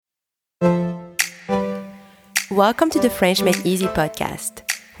Welcome to the French Made Easy podcast,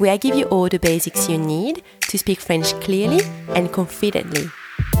 where I give you all the basics you need to speak French clearly and confidently.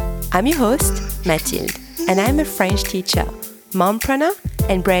 I'm your host, Mathilde, and I'm a French teacher, mompreneur,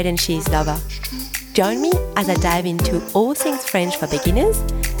 and bread and cheese lover. Join me as I dive into all things French for beginners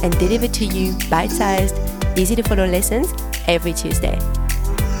and deliver to you bite-sized, easy-to-follow lessons every Tuesday.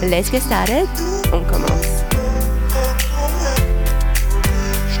 Let's get started. On commence.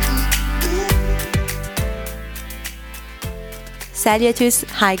 Salut à tous.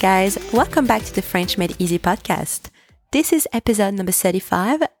 Hi guys. Welcome back to the French Made Easy podcast. This is episode number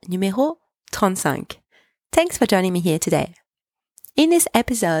 35, numéro 35. Thanks for joining me here today. In this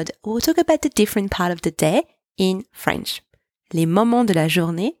episode, we'll talk about the different part of the day in French. Les moments de la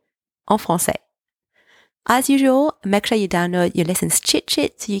journée en français. As usual, make sure you download your lessons cheat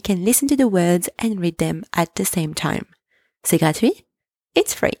sheet so you can listen to the words and read them at the same time. C'est gratuit.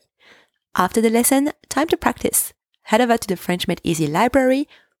 It's free. After the lesson, time to practice. Head over to the French Made Easy library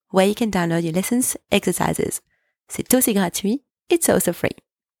where you can download your lessons exercises. C'est aussi gratuit. It's also free.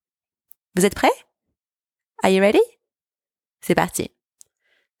 Vous êtes prêts? Are you ready? C'est parti.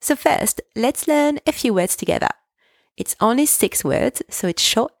 So first, let's learn a few words together. It's only 6 words, so it's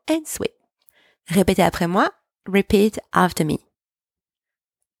short and sweet. Répétez après moi. Repeat after me.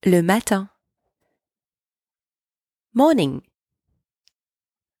 Le matin. Morning.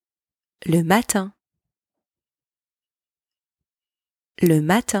 Le matin. Le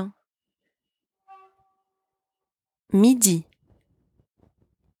matin. Midi.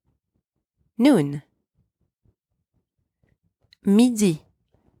 Noon. Midi.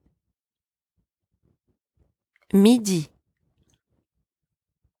 Midi.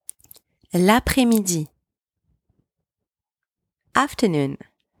 L'après-midi. Afternoon.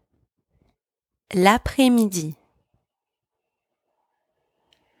 L'après-midi.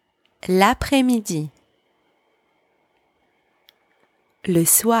 L'après-midi. Le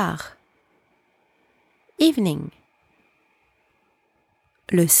soir. Evening.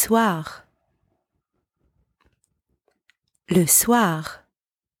 Le soir. Le soir.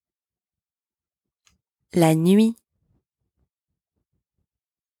 La nuit.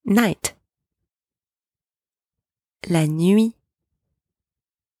 Night. La nuit.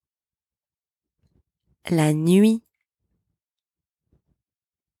 La nuit.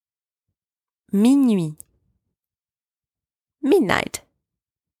 Minuit. Midnight.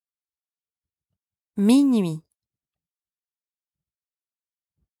 Minuit.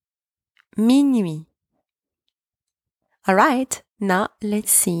 Minuit. All right, now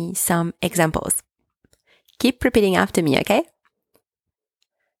let's see some examples. Keep repeating after me, okay?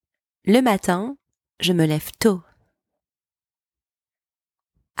 Le matin, je me lève tôt.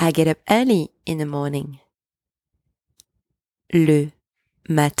 I get up early in the morning. Le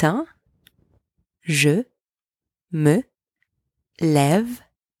matin, je me lève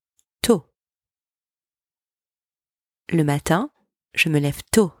tôt. Le matin, je me lève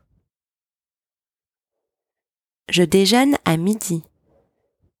tôt. Je déjeune à midi.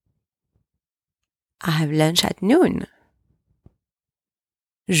 I have lunch at noon.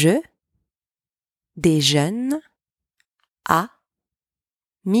 Je déjeune à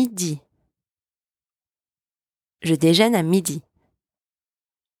midi. Je déjeune à midi.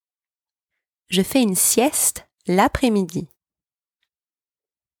 Je fais une sieste l'après-midi.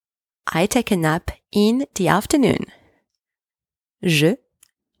 I take a nap in the afternoon. Je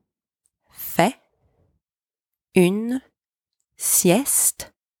fais une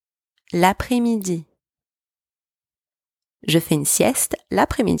sieste l'après-midi. Je fais une sieste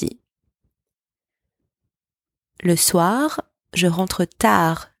l'après-midi. Le soir, je rentre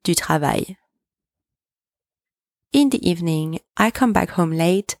tard du travail. In the evening, I come back home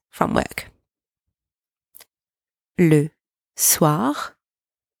late from work. Le soir,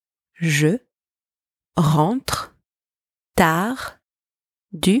 je rentre tard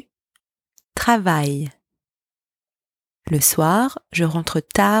du travail. Le soir, je rentre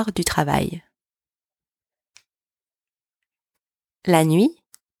tard du travail. La nuit,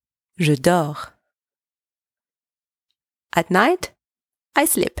 je dors. At night, I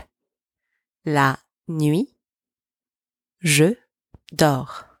sleep. La nuit, je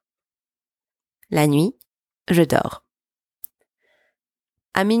dors. La nuit, je dors.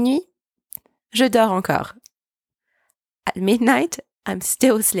 À minuit, je dors encore. At midnight, I'm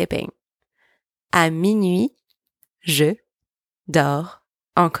still sleeping. À minuit, je dors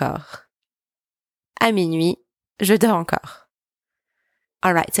encore. À minuit, je dors encore.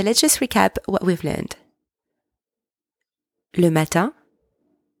 All right, so let's just recap what we've learned. Le matin,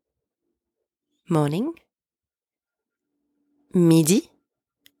 morning, midi,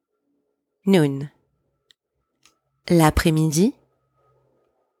 noon. l'après-midi,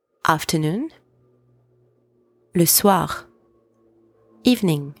 afternoon, le soir,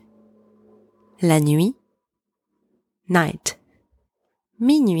 evening, la nuit, night,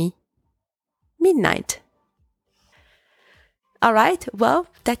 minuit, midnight. Alright, well,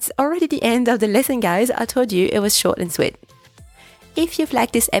 that's already the end of the lesson, guys. I told you it was short and sweet. If you've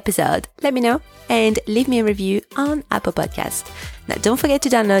liked this episode, let me know and leave me a review on Apple Podcasts. Now, don't forget to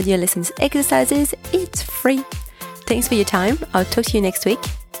download your lessons exercises. It's free. Thanks for your time. I'll talk to you next week.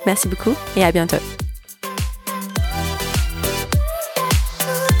 Merci beaucoup et à bientôt.